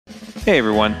Hey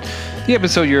everyone. The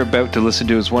episode you're about to listen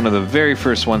to is one of the very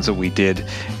first ones that we did,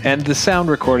 and the sound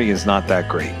recording is not that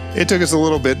great. It took us a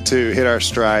little bit to hit our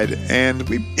stride, and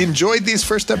we enjoyed these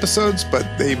first episodes, but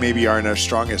they maybe aren't our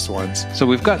strongest ones. So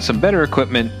we've got some better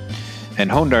equipment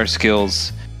and honed our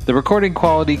skills. The recording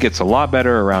quality gets a lot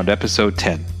better around episode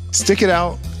 10. Stick it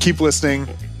out, keep listening,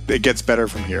 it gets better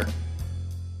from here.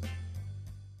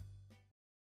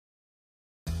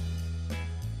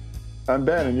 I'm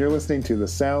Ben, and you're listening to the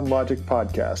Sound Logic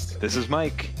Podcast. This is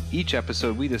Mike. Each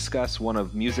episode we discuss one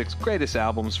of music's greatest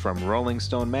albums from Rolling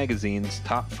Stone magazine's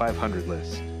Top 500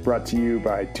 list. Brought to you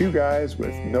by two guys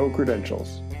with no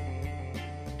credentials.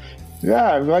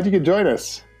 Yeah, I'm glad you could join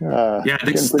us.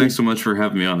 Thanks so much for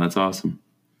having me on. That's awesome.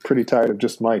 Pretty tired of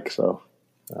just Mike, so...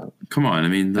 Come on, I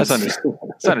mean... That's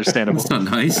understandable. That's not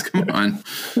nice, come on.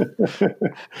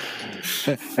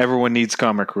 Everyone needs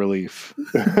comic relief.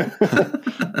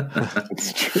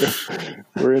 It's true.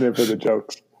 We're in it for the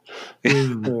jokes.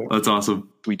 That's awesome.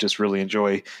 We just really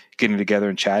enjoy getting together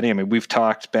and chatting. I mean, we've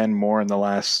talked, Ben, more in the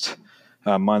last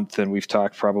month than we've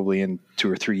talked probably in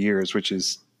 2 or 3 years, which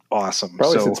is awesome.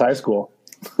 Probably since high school.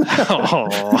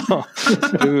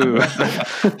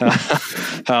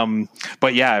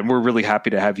 But yeah, and we're really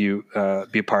happy to have you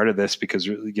be a part of this because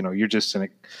you're just an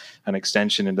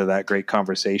extension into that great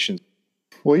conversation.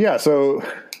 Well, yeah. So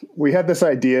we had this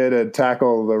idea to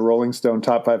tackle the Rolling Stone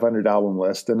Top 500 album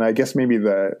list, and I guess maybe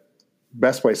the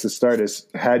best place to start is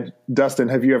Dustin,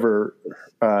 have you ever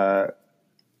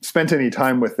spent any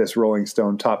time with this Rolling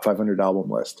Stone Top 500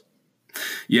 album list?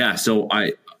 Yeah. So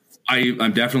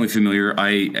I'm definitely familiar.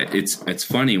 It's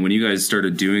funny when you guys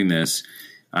started doing this.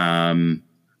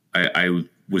 I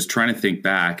was trying to think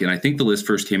back, and I think the list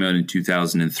first came out in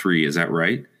 2003. Is that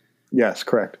right? Yes,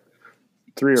 correct.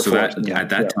 3 or 4. At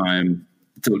that time,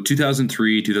 so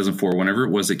 2003, 2004, whenever it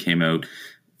was that came out.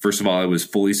 First of all, I was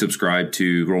fully subscribed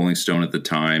to Rolling Stone at the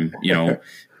time. You know,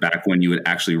 back when you would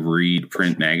actually read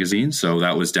print magazines, so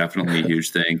that was definitely a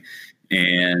huge thing.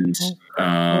 And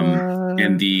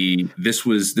this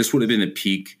would have been the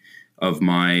peak of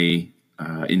my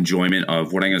enjoyment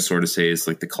of what I'm going to sort of say is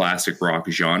like the classic rock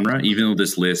genre. Even though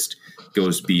this list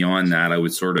goes beyond that, I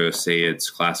would sort of say it's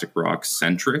classic rock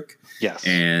centric. Yes.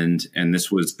 And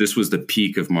this was the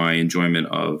peak of my enjoyment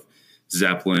of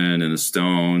Zeppelin and the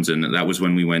Stones, and that was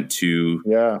when we went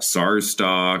to SARS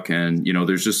stock, and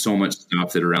there's just so much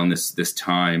stuff that around this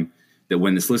time that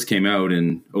when this list came out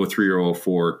in 2003 or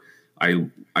 2004.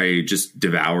 I just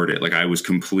devoured it. Like I was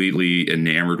completely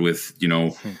enamored with,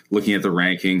 looking at the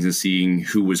rankings and seeing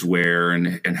who was where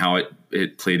and how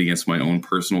it played against my own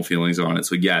personal feelings on it.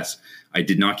 So yes, I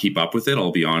did not keep up with it.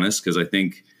 I'll be honest, because I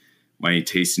think my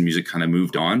taste in music kind of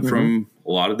moved on from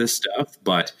a lot of this stuff,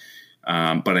 but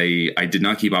I did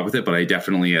not keep up with it. But I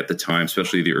definitely at the time,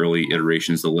 especially the early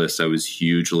iterations of the list, I was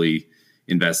hugely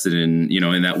invested in,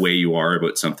 in that way you are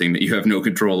about something that you have no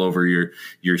control over. You're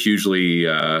hugely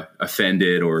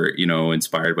offended or,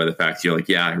 inspired by the fact you're like,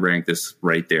 yeah, I ranked this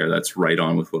right there. That's right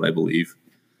on with what I believe.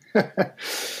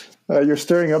 You're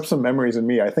stirring up some memories in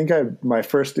me. I think my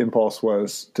first impulse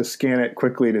was to scan it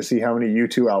quickly to see how many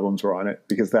U2 albums were on it,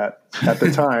 because that at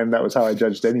the time, that was how I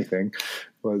judged anything,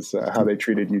 was how they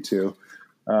treated U2.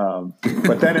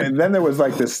 But then there was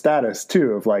like this status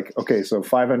too of like, okay, so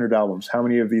 500 albums, how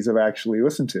many of these have I actually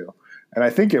listened to? And I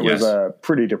think it was a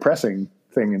pretty depressing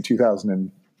thing in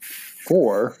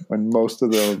 2004 when most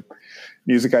of the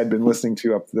music I'd been listening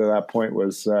to up to that point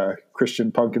was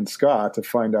Christian punk and ska, to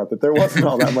find out that there wasn't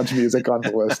all that much music on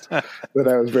the list that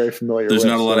I was very familiar with. There's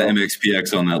not a lot of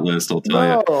MXPX on that list, I'll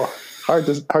tell you.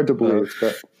 Hard to believe.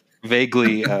 But.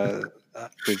 Vaguely,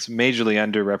 it's majorly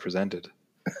underrepresented.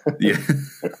 Yeah,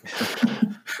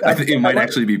 I think it might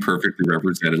actually be perfectly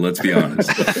represented. Let's be honest.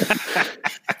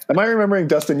 Am I remembering,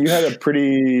 Dustin, you had a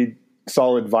pretty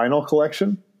solid vinyl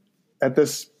collection at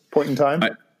this point in time?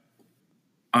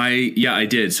 I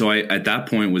did. So I at that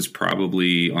point was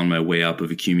probably on my way up of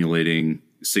accumulating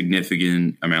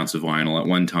significant amounts of vinyl at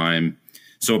one time.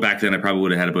 So back then I probably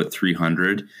would have had about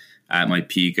 300. At my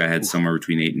peak, I had somewhere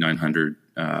between 800 and 900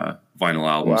 vinyl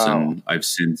albums, and I've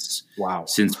since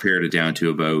pared it down to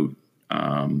about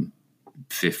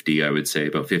 50. I would say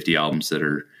about 50 albums that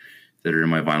are in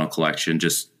my vinyl collection.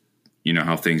 Just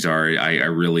how things are. I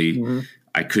really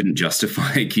I couldn't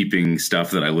justify keeping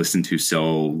stuff that I listen to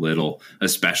so little,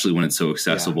 especially when it's so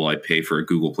accessible. I pay for a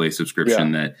Google Play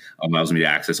subscription that allows me to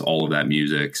access all of that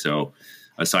music. So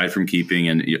aside from keeping,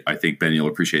 and I think Ben, you'll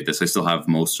appreciate this, I still have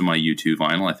most of my U2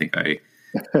 vinyl. I think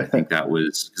that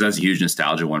was, because that's a huge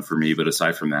nostalgia one for me. But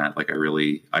aside from that, like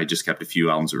I just kept a few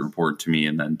albums that were important to me,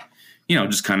 and then,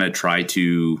 just kind of try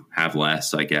to have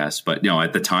less, I guess. But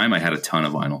at the time I had a ton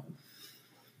of vinyl.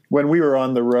 when we were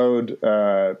on the road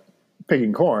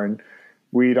picking corn,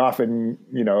 we'd often,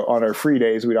 on our free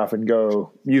days, we'd often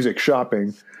go music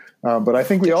shopping. But I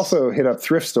think we also hit up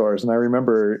thrift stores, and I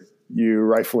remember you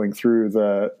rifling through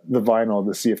the vinyl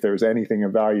to see if there was anything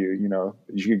of value,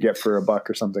 you could get for $1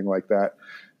 or something like that.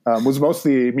 Was most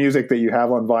of the music that you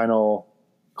have on vinyl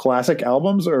classic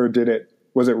albums, or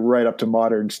was it right up to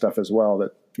modern stuff as well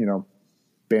that,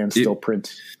 bands still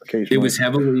print occasionally? It was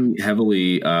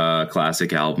heavily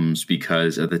classic albums,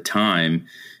 because at the time,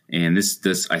 and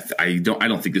I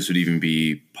don't think this would even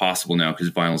be possible now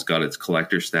because vinyl's got its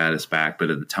collector status back. But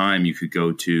at the time, you could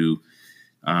go to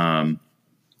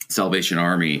Salvation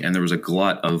Army, and there was a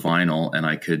glut of vinyl, and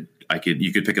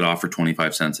you could pick it off for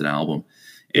 25 cents an album.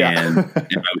 And,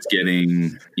 and I was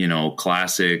getting,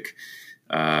 classic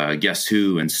Guess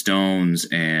Who and Stones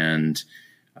and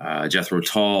Jethro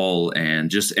Tull and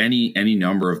just any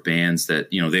number of bands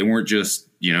that, they weren't just,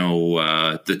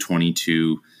 the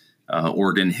 22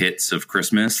 organ hits of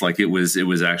Christmas. Like it was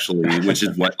actually, which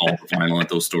is what all the vinyl at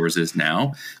those stores is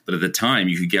now. But at the time,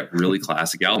 you could get really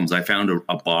classic albums. I found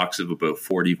a box of about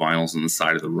 40 vinyls on the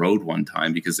side of the road one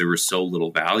time because there was so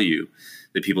little value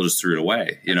that people just threw it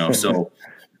away, So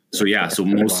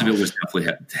most of it was definitely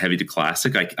heavy to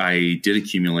classic. I did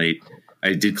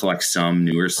collect some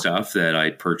newer stuff that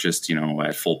I purchased,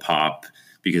 at Full Pop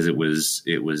because it was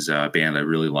a band I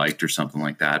really liked or something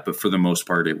like that. But for the most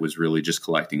part, it was really just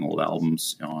collecting old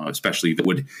albums, especially that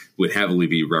would heavily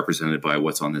be represented by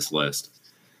what's on this list.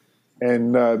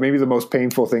 And maybe the most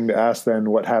painful thing to ask then,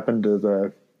 what happened to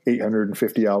the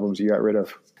 850 albums you got rid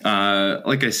of?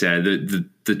 Like I said,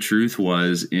 the truth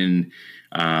was this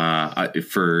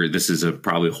is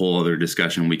probably a whole other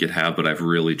discussion we could have, but I've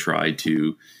really tried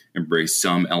to embrace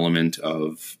some element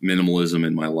of minimalism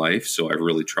in my life. So I've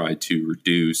really tried to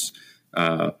reduce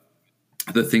the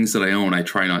things that I own. I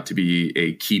try not to be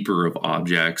a keeper of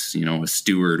objects, a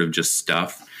steward of just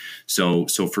stuff. So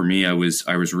for me, I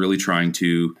was really trying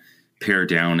to pare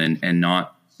down and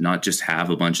not just have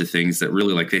a bunch of things that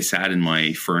really, like, they sat in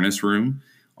my furnace room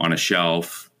on a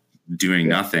shelf doing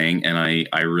nothing. And I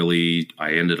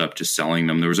ended up just selling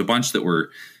them. There was a bunch that were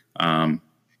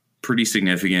pretty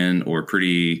significant or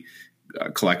pretty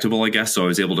collectible, I guess. So I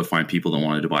was able to find people that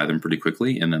wanted to buy them pretty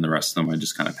quickly. And then the rest of them, I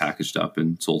just kind of packaged up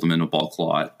and sold them in a bulk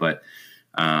lot. But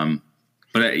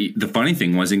the funny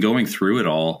thing was, in going through it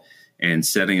all and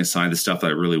setting aside the stuff that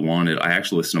I really wanted, I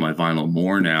actually listen to my vinyl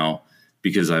more now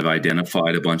because I've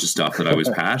identified a bunch of stuff that I was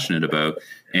passionate about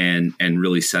and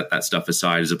really set that stuff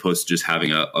aside, as opposed to just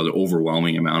having an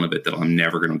overwhelming amount of it that I'm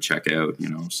never going to check out,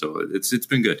 so it's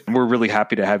been good. We're really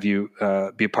happy to have you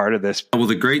be a part of this. Well,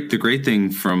 the great thing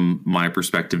from my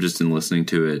perspective, just in listening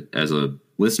to it as a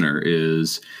listener,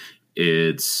 is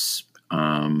it's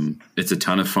a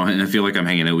ton of fun. And I feel like I'm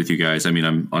hanging out with you guys. I mean,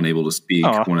 I'm unable to speak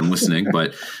when I'm listening,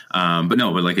 but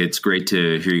like, it's great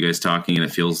to hear you guys talking, and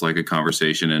it feels like a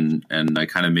conversation. And I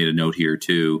kind of made a note here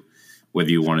too, whether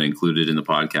you want to include it in the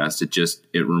podcast.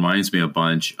 It reminds me a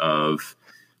bunch of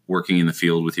working in the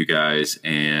field with you guys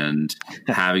and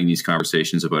having these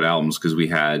conversations about albums, because we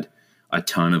had a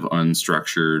ton of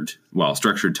structured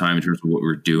time in terms of what we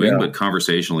were doing, but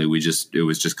conversationally, it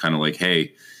was just kind of like,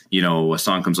 hey, a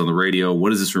song comes on the radio.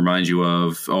 What does this remind you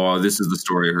of? Oh, this is the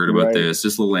story I heard about this.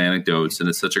 Just little anecdotes. And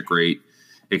it's such a great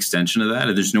extension of that.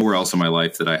 And there's nowhere else in my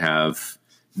life that I have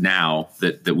now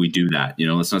that we do that.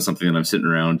 It's not something that I'm sitting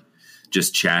around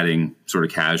just chatting sort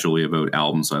of casually about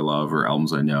albums I love or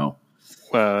albums I know.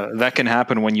 That can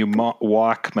happen when you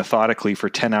walk methodically for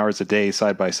 10 hours a day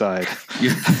side by side.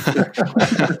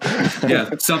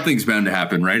 Yeah, something's bound to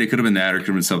happen, right? It could have been that, or it could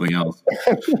have been something else.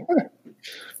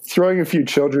 Throwing a few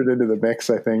children into the mix,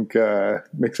 I think,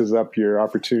 mixes up your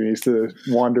opportunities to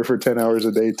wander for 10 hours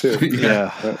a day too.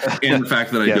 Yeah. And the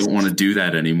fact that I don't want to do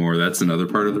that anymore, that's another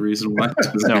part of the reason why.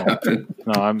 No,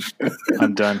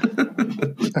 I'm done.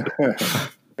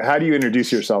 How do you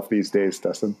introduce yourself these days,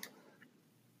 Dustin?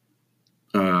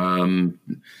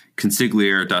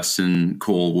 Consigliere Dustin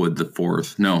Colewood the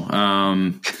Fourth. No,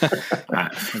 I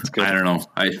don't know.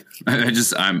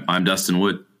 I'm Dustin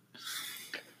Wood.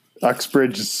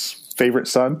 Uxbridge's favorite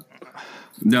son?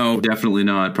 No, definitely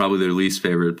not. Probably their least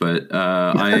favorite. But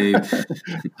I'm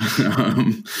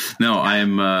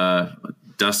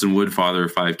Dustin Wood, father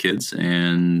of 5 kids,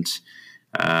 and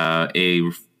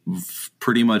a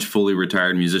pretty much fully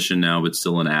retired musician now, but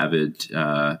still an avid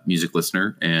music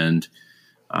listener and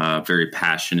very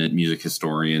passionate music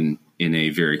historian in a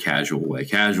very casual way.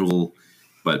 Casual,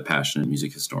 but passionate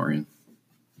music historian.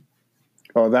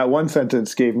 Oh, that one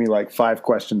sentence gave me like 5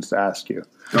 questions to ask you.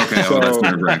 Okay, so that's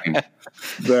nerve-wracking.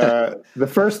 The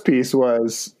first piece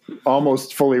was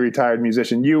almost fully retired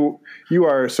musician. You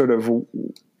are sort of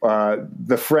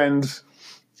the friend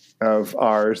of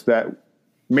ours that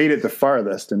made it the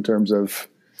farthest in terms of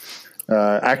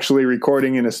actually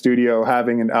recording in a studio,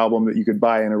 having an album that you could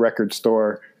buy in a record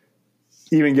store,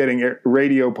 even getting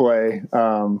radio play.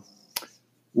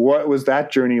 What was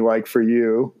that journey like for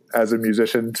you as a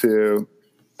musician to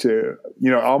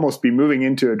almost be moving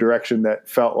into a direction that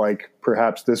felt like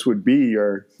perhaps this would be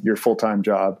your full-time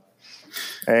job?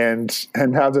 And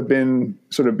has it been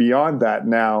sort of beyond that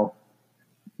now?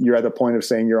 You're at the point of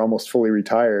saying you're almost fully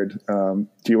retired. Do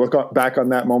you look back on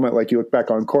that moment like you look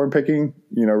back on corn picking,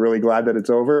 really glad that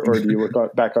it's over? Or do you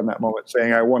look back on that moment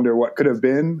saying, I wonder what could have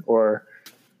been? Or,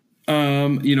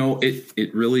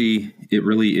 it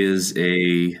really is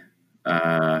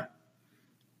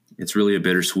it's really a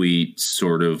bittersweet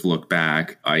sort of look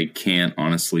back. I can't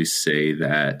honestly say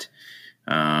that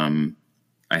I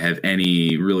have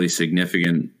any really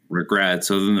significant regrets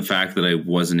other than the fact that I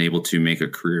wasn't able to make a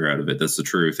career out of it. That's the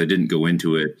truth. I didn't go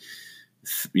into it,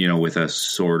 with a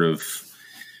sort of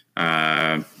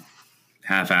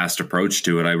half-assed approach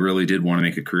to it. I really did want to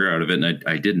make a career out of it, and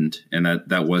I didn't. And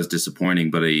that was disappointing,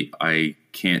 but I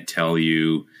can't tell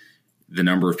you the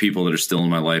number of people that are still in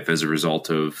my life as a result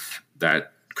of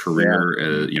that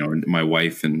career. Yeah. My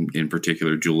wife in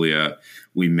particular, Julia,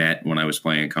 we met when I was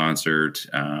playing a concert.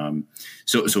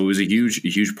 So it was a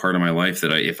huge part of my life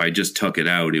that if I just took it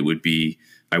out,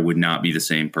 I would not be the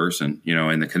same person,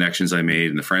 and the connections I made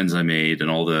and the friends I made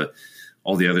and all the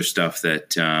other stuff that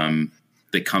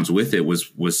comes with it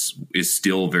is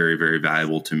still very, very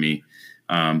valuable to me.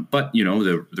 But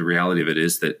the reality of it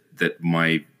is that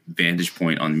my vantage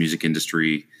point on the music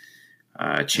industry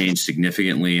changed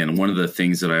significantly. And one of the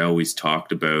things that I always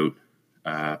talked about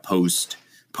post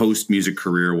music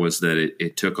career was that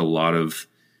it took a lot of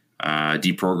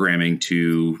deprogramming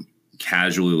to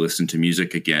casually listen to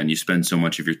music again. You spend so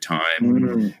much of your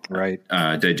time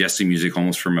digesting music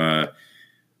almost from a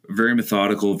very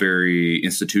methodical, very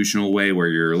institutional way where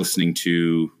you're listening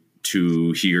to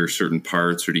hear certain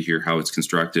parts or to hear how it's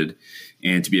constructed.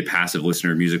 And to be a passive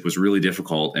listener of music was really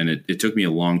difficult. And it took me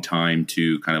a long time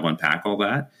to kind of unpack all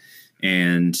that.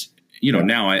 And,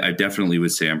 now I definitely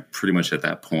would say I'm pretty much at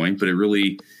that point, but it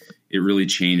really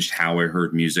changed how I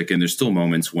heard music. And there's still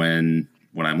moments when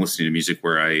I'm listening to music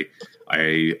where I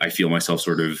feel myself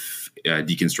sort of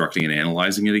deconstructing and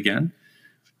analyzing it again.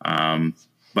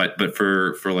 But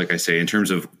for like I say, in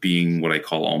terms of being what I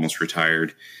call almost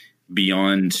retired,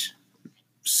 beyond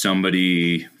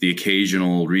the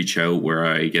occasional reach out where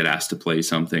I get asked to play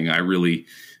something, I really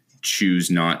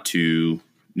choose not to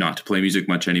play music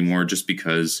much anymore, just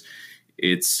because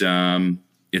it's a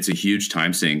huge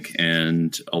time sink.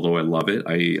 And although I love it,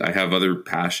 I have other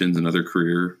passions and other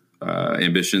career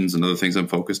ambitions and other things I'm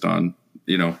focused on,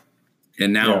 and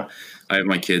now I have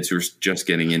my kids who are just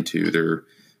getting into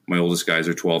my oldest guys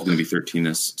are 12, going to be 13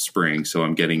 this spring. So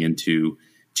I'm getting into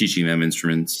teaching them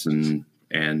instruments and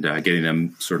getting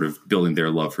them sort of building their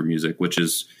love for music, which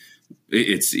is,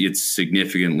 it's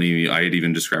significantly, I'd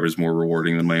even describe it as more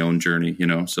rewarding than my own journey,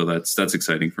 so that's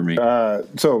exciting for me.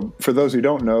 So for those who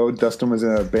don't know, Dustin was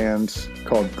in a band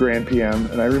called Grand PM.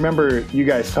 And I remember you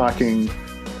guys talking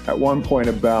at one point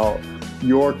about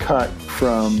your cut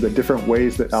from the different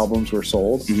ways that albums were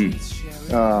sold.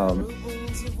 Mm-hmm.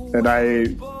 And I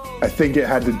think it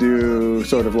had to do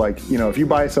sort of like, if you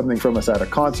buy something from us at a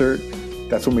concert,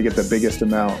 that's when we get the biggest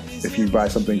amount. If you buy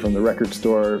something from the record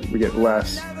store, we get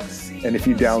less. And if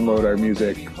you download our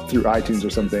music through iTunes or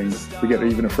something, we get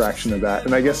even a fraction of that.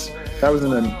 And I guess that was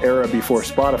in an era before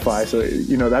Spotify. So,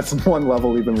 that's one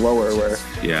level even lower where,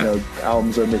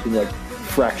 albums are making like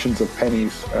fractions of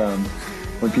pennies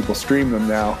when people stream them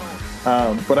now.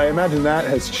 But I imagine that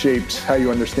has shaped how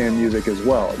you understand music as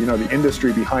well. The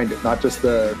industry behind it, not just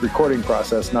the recording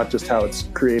process, not just how it's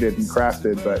created and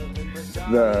crafted, but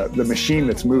the machine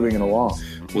that's moving it along.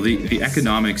 Well, the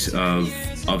economics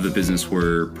of the business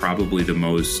were probably the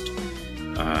most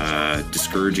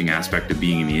discouraging aspect of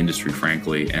being in the industry,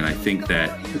 frankly. And I think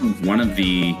that one of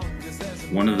the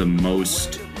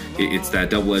most, it's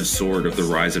that double-edged sword of the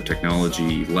rise of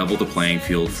technology, leveled the playing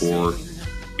field for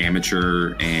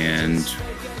amateur and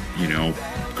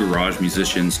garage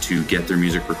musicians to get their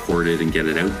music recorded and get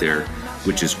it out there,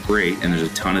 which is great. And there's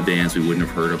a ton of bands we wouldn't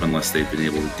have heard of unless they'd been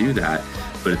able to do that.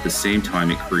 But at the same time,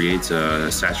 it creates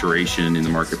a saturation in the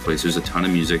marketplace. There's a ton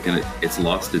of music and it's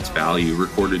lost its value.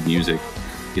 Recorded music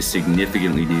is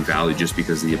significantly devalued just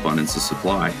because of the abundance of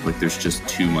supply. Like there's just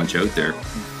too much out there.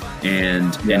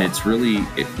 and it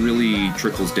really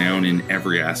trickles down in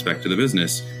every aspect of the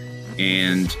business.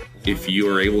 And if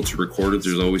you are able to record it,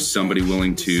 there's always somebody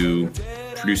willing to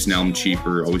produce an album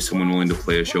cheaper, always someone willing to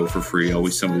play a show for free,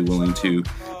 always somebody willing to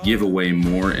give away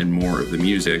more and more of the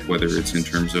music, whether it's in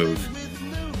terms of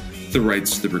the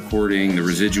rights to the recording, the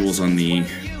residuals on the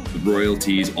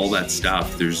royalties, all that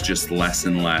stuff. There's just less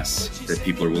and less that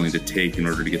people are willing to take in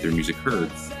order to get their music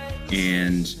heard.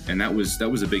 And that was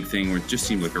a big thing where it just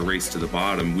seemed like a race to the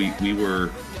bottom.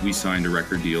 We signed a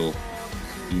record deal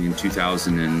in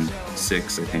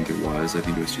 2006, I think it was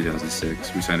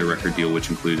 2006. We signed a record deal which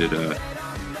included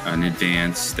an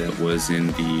advance that was in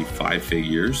the 5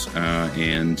 figures,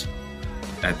 and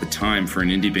at the time for an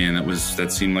indie band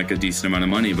that seemed like a decent amount of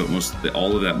money, but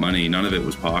all of that money, none of it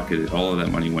was pocketed. All of that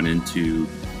money went into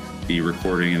the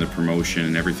recording and the promotion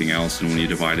and everything else. And when you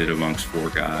divide it amongst 4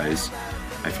 guys,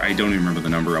 I don't even remember the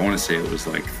number. I want to say it was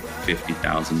like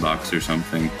 $50,000 or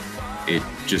something.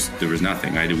 There was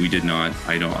nothing.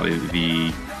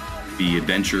 The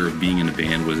adventure of being in a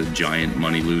band was a giant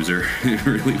money loser. It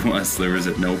really was. There was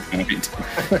at no point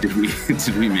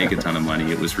did we make a ton of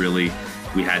money. It was really,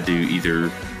 we had to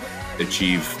either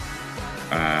achieve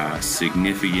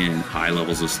significant high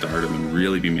levels of stardom and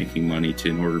really be making money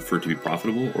in order for it to be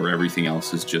profitable, or everything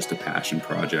else is just a passion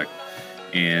project.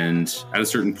 And at a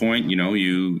certain point,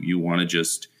 you want to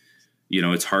just,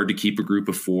 it's hard to keep a group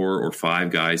of 4 or 5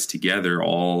 guys together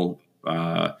all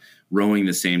rowing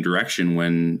the same direction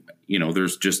when,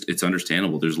 it's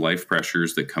understandable. There's life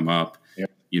pressures that come up. Yep.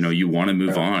 You want to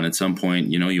move on at some point.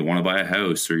 You want to buy a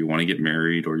house, or you want to get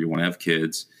married, or you want to have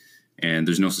kids. And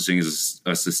there's no such thing as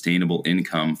a sustainable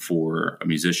income for a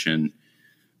musician,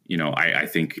 I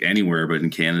think anywhere, but in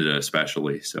Canada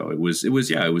especially. So it was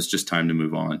just time to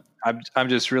move on. I'm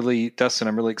just really, Dustin,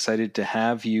 I'm really excited to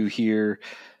have you here.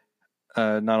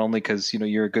 Not only because,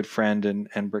 you're a good friend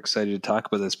and we're excited to talk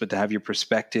about this, but to have your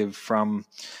perspective from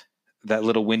that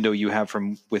little window you have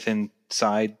from within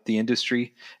inside the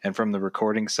industry and from the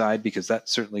recording side, because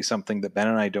that's certainly something that Ben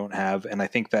and I don't have. And I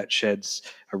think that sheds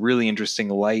a really interesting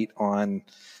light on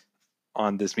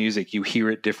this music. You hear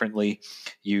it differently,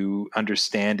 you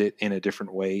understand it in a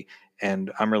different way.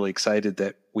 And I'm really excited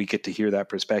that we get to hear that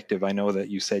perspective. I know that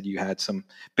you said you had some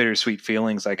bittersweet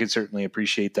feelings. I could certainly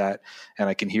appreciate that. And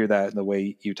I can hear that in the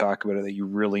way you talk about it, that you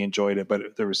really enjoyed it,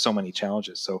 but there were so many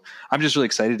challenges. So I'm just really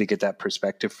excited to get that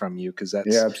perspective from you, because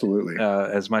that's absolutely.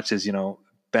 As much as,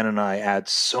 Ben and I add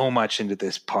so much into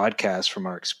this podcast from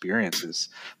our experiences,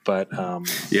 but I'm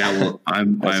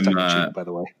tongue in cheek, by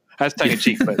the way. That's tongue in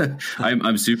cheek, but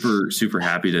I'm super, super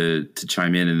happy to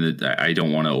chime in, and I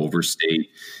don't want to overstate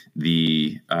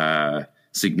the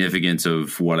significance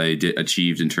of what I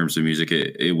achieved in terms of music.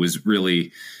 It was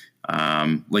really,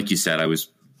 like you said, I was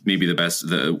maybe the best,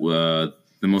 the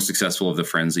most successful of the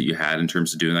friends that you had in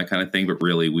terms of doing that kind of thing. But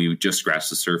really, we just scratched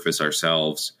the surface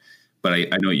ourselves. But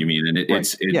I know what you mean, and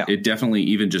it definitely,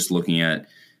 even just looking at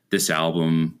this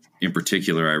album in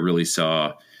particular, I really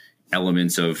saw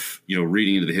elements of,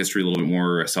 reading into the history a little bit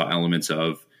more. I saw elements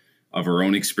of our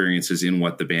own experiences in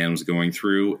what the band was going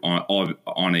through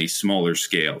on a smaller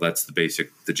scale. That's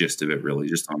the gist of it, really,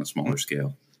 just on a smaller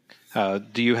scale.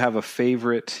 Do you have a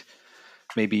favorite,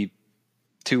 maybe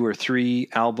 2 or 3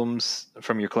 albums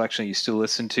from your collection that you still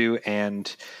listen to?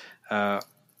 And do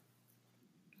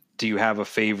you have a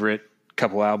favorite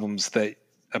couple albums that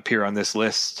appear on this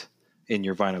list in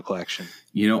your vinyl collection?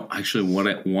 Actually,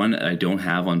 one I don't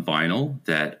have on vinyl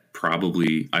that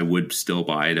probably I would still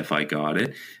buy it if I got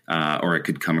it, or I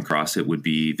could come across it, would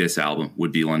be this album,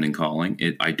 would be London Calling.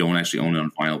 I don't actually own it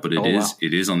on vinyl, but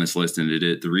it is on this list. And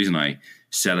the reason I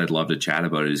said I'd love to chat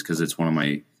about it is because it's one of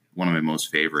my most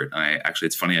favorite. And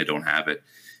it's funny, I don't have it.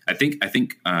 I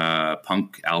think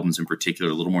punk albums in particular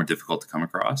are a little more difficult to come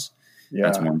across. Yeah.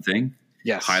 That's one thing.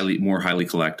 Yes. More highly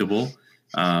collectible.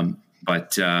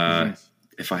 But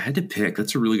if I had to pick,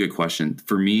 that's a really good question.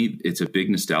 For me, it's a big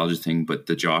nostalgia thing, but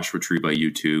the Joshua Tree by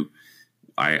U2,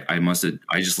 I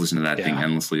just listened to that thing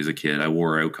endlessly as a kid. I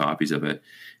wore out copies of it,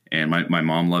 and my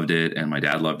mom loved it and my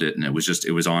dad loved it. And it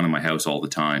was on in my house all the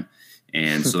time.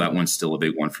 And so that one's still a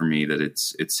big one for me, that it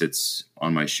sits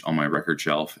on my record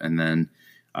shelf. And then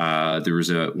there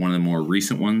was one of the more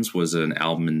recent ones was an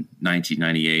album in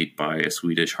 1998 by a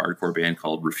Swedish hardcore band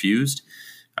called Refused.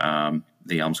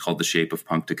 The album's called The Shape of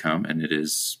Punk to Come, and it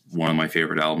is one of my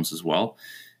favorite albums as well.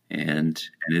 And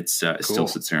it's cool. It still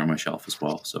sits there on my shelf as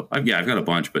well. So I've got a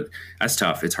bunch, but that's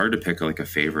tough. It's hard to pick like a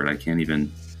favorite. I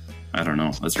don't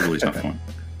know. That's a really tough one.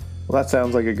 Well, that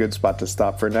sounds like a good spot to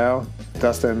stop for now.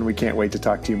 Dustin, we can't wait to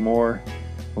talk to you more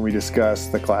when we discuss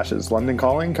The Clash's London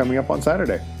Calling coming up on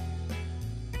Saturday.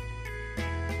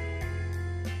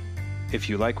 If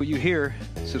you like what you hear,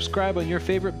 subscribe on your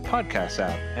favorite podcast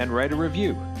app and write a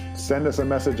review. Send us a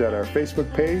message at our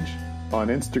Facebook page, on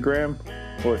Instagram,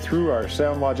 or through our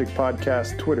SoundLogic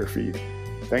Podcast Twitter feed.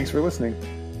 Thanks for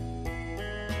listening.